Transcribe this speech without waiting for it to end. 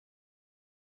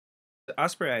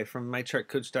Ospreyeye from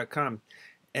mychartcoach.com,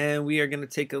 and we are going to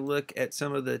take a look at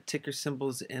some of the ticker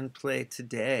symbols in play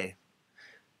today.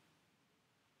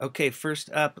 Okay,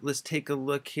 first up, let's take a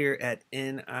look here at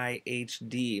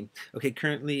NIHD. Okay,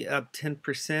 currently up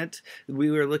 10%.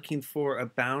 We were looking for a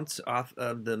bounce off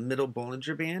of the middle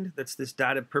Bollinger Band. That's this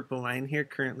dotted purple line here,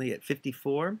 currently at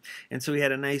 54. And so we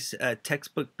had a nice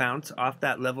textbook bounce off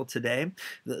that level today.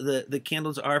 The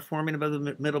candles are forming above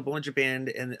the middle Bollinger Band,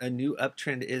 and a new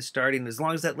uptrend is starting. As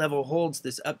long as that level holds,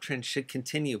 this uptrend should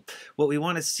continue. What we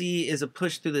want to see is a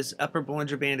push through this upper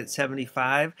Bollinger Band at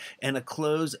 75 and a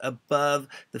close above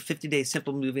the 50-day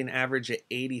simple moving average at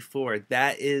 84.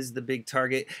 That is the big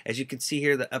target. As you can see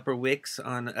here, the upper wicks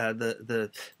on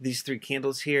these three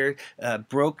candles here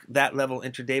broke that level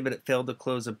intraday, but it failed to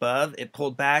close above. It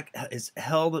pulled back, it's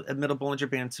held a middle Bollinger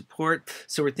Band support.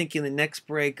 So we're thinking the next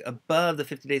break above the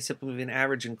 50-day simple moving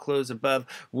average and close above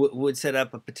would set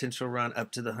up a potential run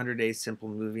up to the 100-day simple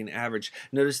moving average.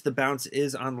 Notice the bounce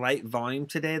is on light volume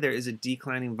today. There is a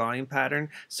declining volume pattern,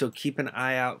 so keep an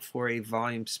eye out for a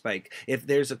volume spike. If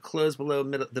there's a close below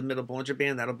the middle Bollinger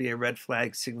Band, that'll be a red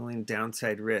flag signaling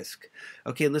downside risk.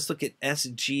 Okay, let's look at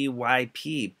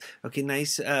SGYP. Okay,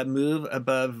 nice move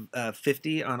above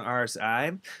 50 on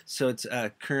RSI. So it's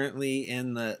currently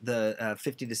in the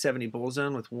 50 to 70 bull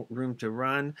zone with room to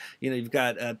run. You know, you've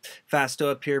got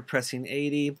Fasto up here pressing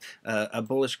 80, a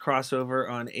bullish crossover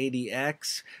on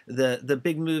ADX. The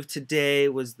big move today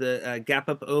was the gap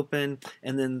up open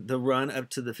and then the run up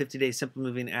to the 50-day simple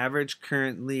moving average,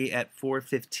 currently at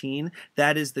 415.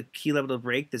 That is the key level to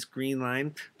break, this green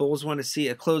line. Bulls want to see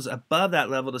a close above that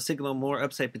level to signal more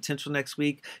upside potential next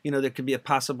week. You know, there could be a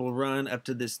possible run up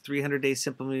to this 300-day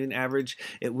simple moving average.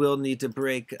 It will need to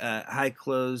break high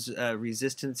close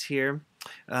resistance here.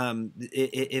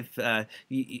 If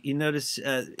you notice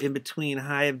in between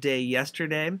high of day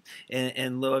yesterday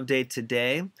and low of day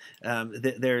today,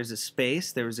 there is a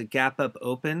space, there was a gap up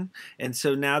open, and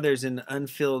so now there's an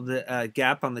unfilled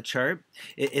gap on the chart.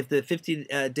 If the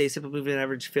 50-day simple moving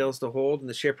average fails to hold and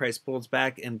the share price pulls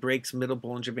back and breaks middle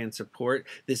Bollinger Band support,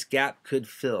 this gap could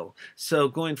fill. So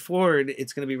going forward,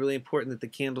 it's going to be really important that the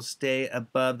candles stay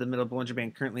above the middle Bollinger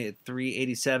Band, currently at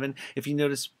 387. If you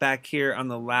notice back here on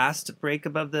the last break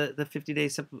above the 50-day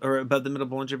or above the middle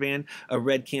Bollinger Band, a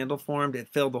red candle formed. It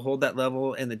failed to hold that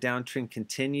level and the downtrend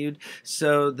continued.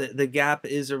 So the gap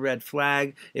is a red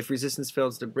flag. If resistance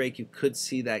fails to break, you could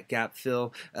see that gap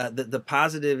fill. The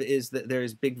positive is that there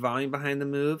is big volume behind the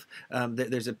move.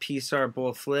 There's a PSAR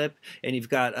bull flip, and you've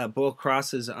got bull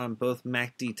crosses on both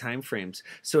MACD timeframes.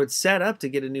 So it's set up to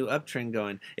get a new uptrend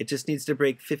going. It just needs to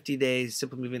break 50-day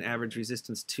simple moving average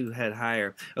resistance to head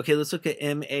higher. Okay, let's look at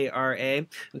MARA.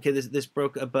 Okay, this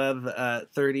broke above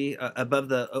 30, above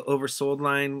the oversold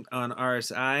line on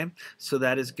RSI, so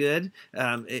that is good.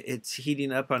 It's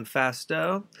heating up on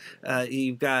Fasto.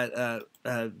 You've got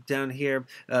down here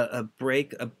a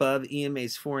break above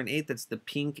EMA's 4 and 8. That's the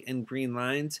pink and green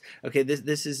lines. Okay,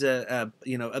 this is a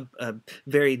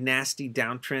very nasty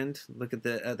downtrend. Look at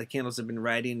the candles have been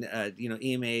riding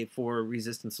EMA 4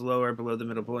 resistance lower below the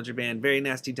middle Bollinger Band. Very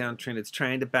nasty downtrend. It's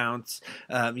trying to bounce.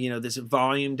 This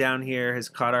volume down here has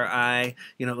caught our eye.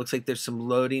 It looks like there's some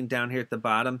loading down here at the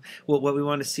bottom. Well, what we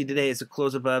want to see today is a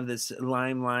close above this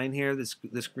lime line here, this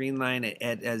green line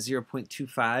at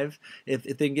 0.25. If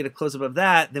they can get a close above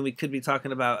that, then we could be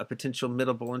talking about a potential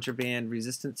middle Bollinger Band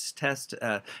resistance test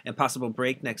and possible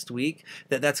break next week.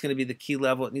 That's going to be the key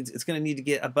level. It's going to need to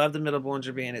get above the middle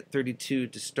Bollinger Band at 32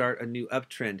 to start a new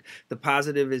uptrend. The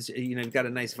positive is you've got a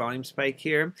nice volume spike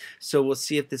here, so we'll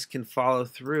see if this can follow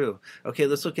through. Okay,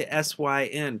 let's look at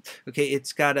SYN. Okay,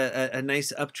 it's got a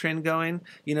nice uptrend going.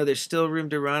 There's still room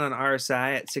to run on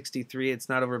RSI at 63. It's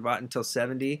not overbought until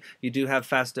 70. You do have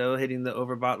Fasto hitting the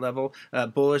overbought level.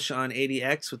 Bullish on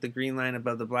ADX with the green line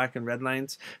above the black and red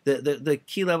lines. The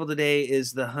key level today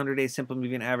is the 100-day simple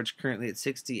moving average, currently at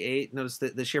 68. Notice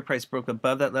that the share price broke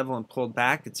above that level and pulled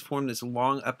back. It's formed this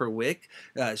long upper wick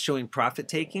showing profit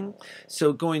taking.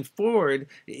 So going forward,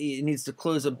 it needs to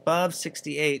close above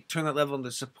 68, turn that level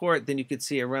into support, then you could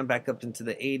see a run back up into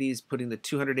the 80s, putting the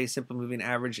 200-day simple moving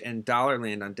average and dollar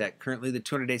land on deck. Currently, the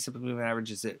 200-day simple moving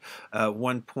average is at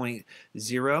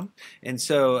 1.0, and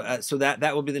so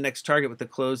that will be the next target with the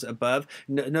close above.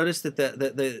 Notice that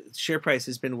the share price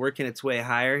has been working its way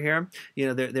higher here. You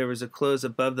know, there was a close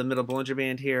above the middle Bollinger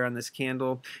Band here on this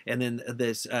candle, and then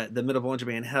this the middle Bollinger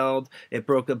Band held. It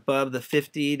broke above the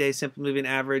 50-day simple moving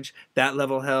average. That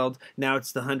level held. Now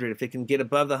it's the 100. If it can get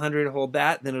above the 100, hold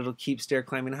that, then it'll keep stair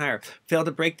climbing higher. Fail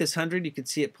to break this 100, you can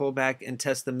see it pull back and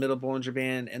test the middle Bollinger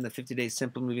Band and the 50-day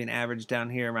simple moving average down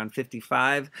here around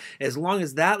 55. As long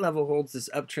as that level holds, this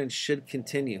uptrend should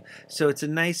continue. So it's a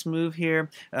nice move here.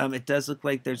 It does look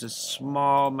like there's a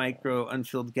small micro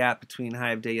unfilled gap between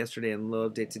high of day yesterday and low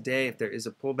of day today. If there is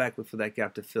a pullback, look for that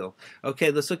gap to fill.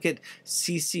 Okay, let's look at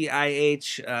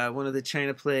CCIH, one of the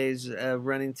China plays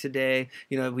running today.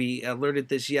 You know, we alerted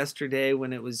this yesterday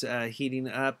when it was heating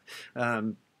up.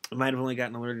 I might have only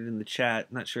gotten alerted in the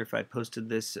chat. Not sure if I posted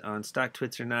this on Stock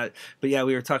Twits or not. But yeah,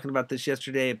 we were talking about this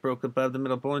yesterday. It broke above the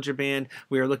middle Bollinger Band.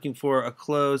 We are looking for a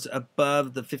close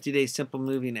above the 50-day simple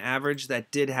moving average.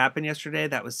 That did happen yesterday.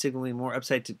 That was signaling more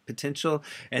upside potential.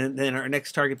 And then our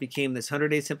next target became this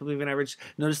 100-day simple moving average.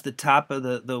 Notice the top of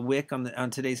the wick on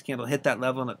today's candle hit that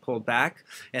level and it pulled back.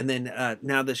 And then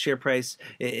now the share price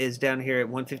is down here at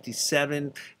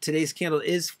 157. Today's candle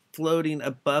is floating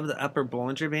above the upper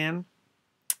Bollinger Band.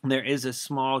 There is a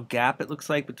small gap, it looks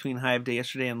like, between high of day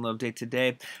yesterday and low of day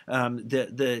today.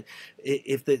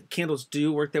 If the candles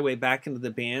do work their way back into the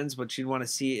bands, what you'd want to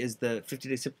see is the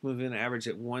 50-day simple moving average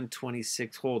at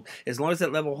 126 hold. As long as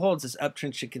that level holds, this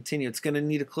uptrend should continue. It's going to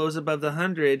need to close above the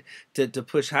 100 to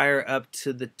push higher up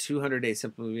to the 200-day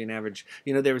simple moving average.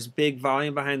 You know, there was big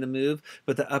volume behind the move,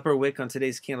 but the upper wick on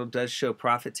today's candle does show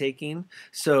profit taking.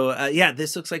 So yeah,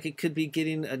 this looks like it could be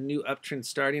getting a new uptrend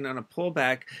starting on a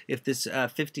pullback. If this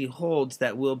 50 holds,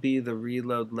 that will be the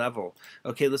reload level.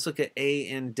 Okay, let's look at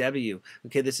ANW.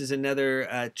 Okay, this is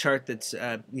another chart that's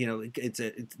you know,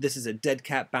 this is a dead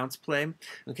cat bounce play.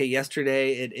 Okay,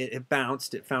 yesterday it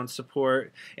bounced, it found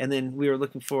support, and then we were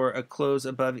looking for a close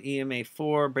above EMA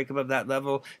 4, break above that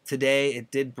level. Today it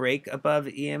did break above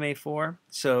EMA 4,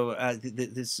 so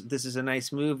this is a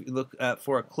nice move. You look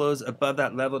for a close above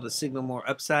that level to signal more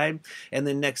upside, and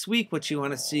then next week what you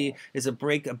want to see is a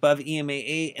break above EMA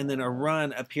 8 and then a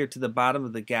run up here to the bottom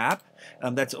of the gap.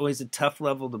 That's always a tough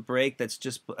level to break. That's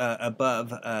just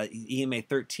above EMA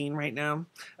 13 right now.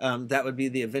 That would be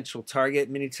the eventual target.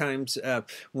 Many times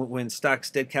when stocks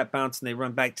dead cat bounce and they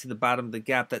run back to the bottom of the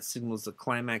gap, that signals the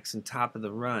climax and top of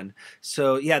the run.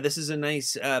 So yeah, this is a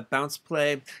nice bounce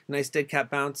play, nice dead cat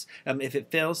bounce. If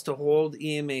it fails to hold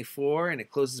EMA 4 and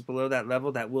it closes below that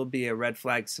level, that will be a red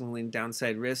flag signaling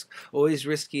downside risk. Always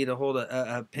risky to hold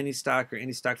a penny stock or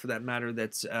any stock for that matter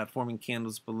that's forming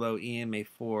candles below EMA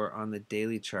 4 on the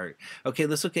daily chart. Okay,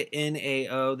 let's look at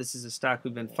NAO. This is a stock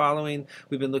we've been following.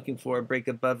 We've been looking for a break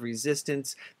above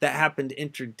resistance. That happened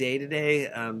intraday today.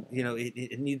 You know,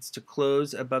 it needs to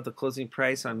close above the closing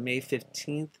price on May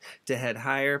 15th to head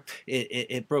higher.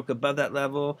 It broke above that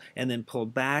level and then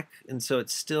pulled back, and so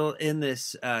it's still in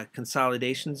this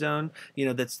consolidation zone. You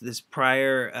know, that's this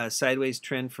prior sideways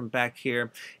trend from back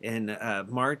here in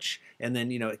March, and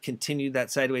then, you know, it continued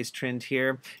that sideways trend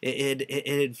here. It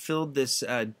had filled this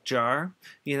jar.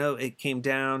 You know, it came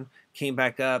down, came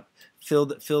back up,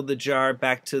 filled the jar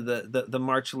back to the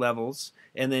March levels,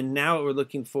 and then now what we're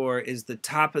looking for is the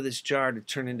top of this jar to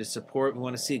turn into support. We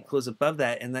want to see it close above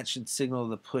that, and that should signal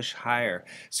the push higher.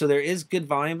 So there is good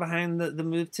volume behind the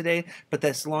move today, but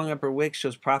this long upper wick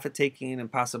shows profit taking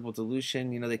and possible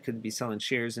dilution. You know, they could be selling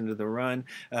shares into the run.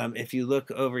 If you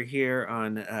look over here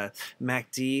on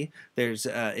MACD, there's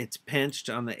it's pinched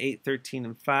on the 8, 13,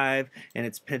 and 5, and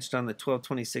it's pinched on the 12,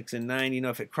 26, and 9. You know,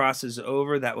 if it crosses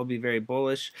over, that will be very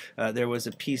bullish. There was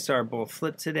a PSAR bull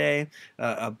flip today,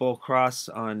 a bull cross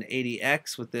on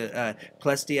 80X with the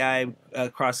plus DI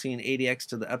crossing 80X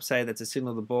to the upside. That's a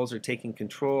signal the bulls are taking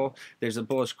control. There's a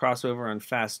bullish crossover on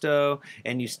FASTO,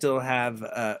 and you still have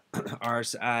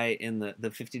RSI in the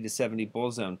 50 to 70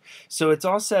 bull zone. So it's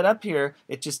all set up here.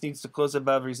 It just needs to close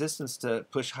above resistance to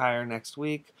push higher next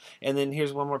week. And then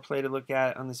here's one more play to look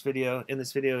at on this video. In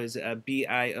this video is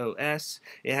BIOS.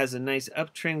 It has a nice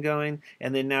uptrend going,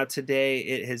 and then now today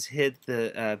it has hit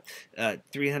the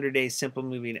 300-day simple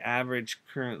moving average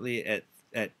currently at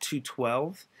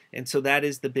 212. And so that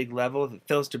is the big level. If it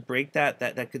fails to break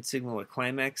that could signal a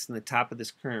climax in the top of this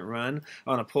current run.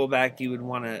 On a pullback, you would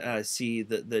want to see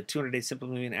the 200-day simple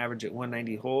moving average at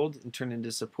 190 hold and turn into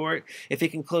support. If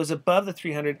it can close above the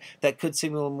 300, that could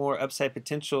signal more upside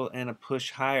potential and a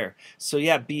push higher. So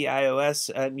yeah,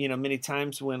 BIOS, you know, many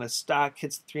times when a stock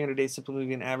hits the 300-day simple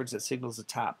moving average, that signals the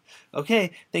top.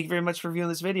 Okay, thank you very much for viewing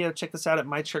this video. Check us out at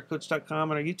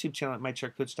mychartcoach.com and our YouTube channel at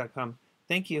mychartcoach.com.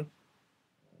 Thank you.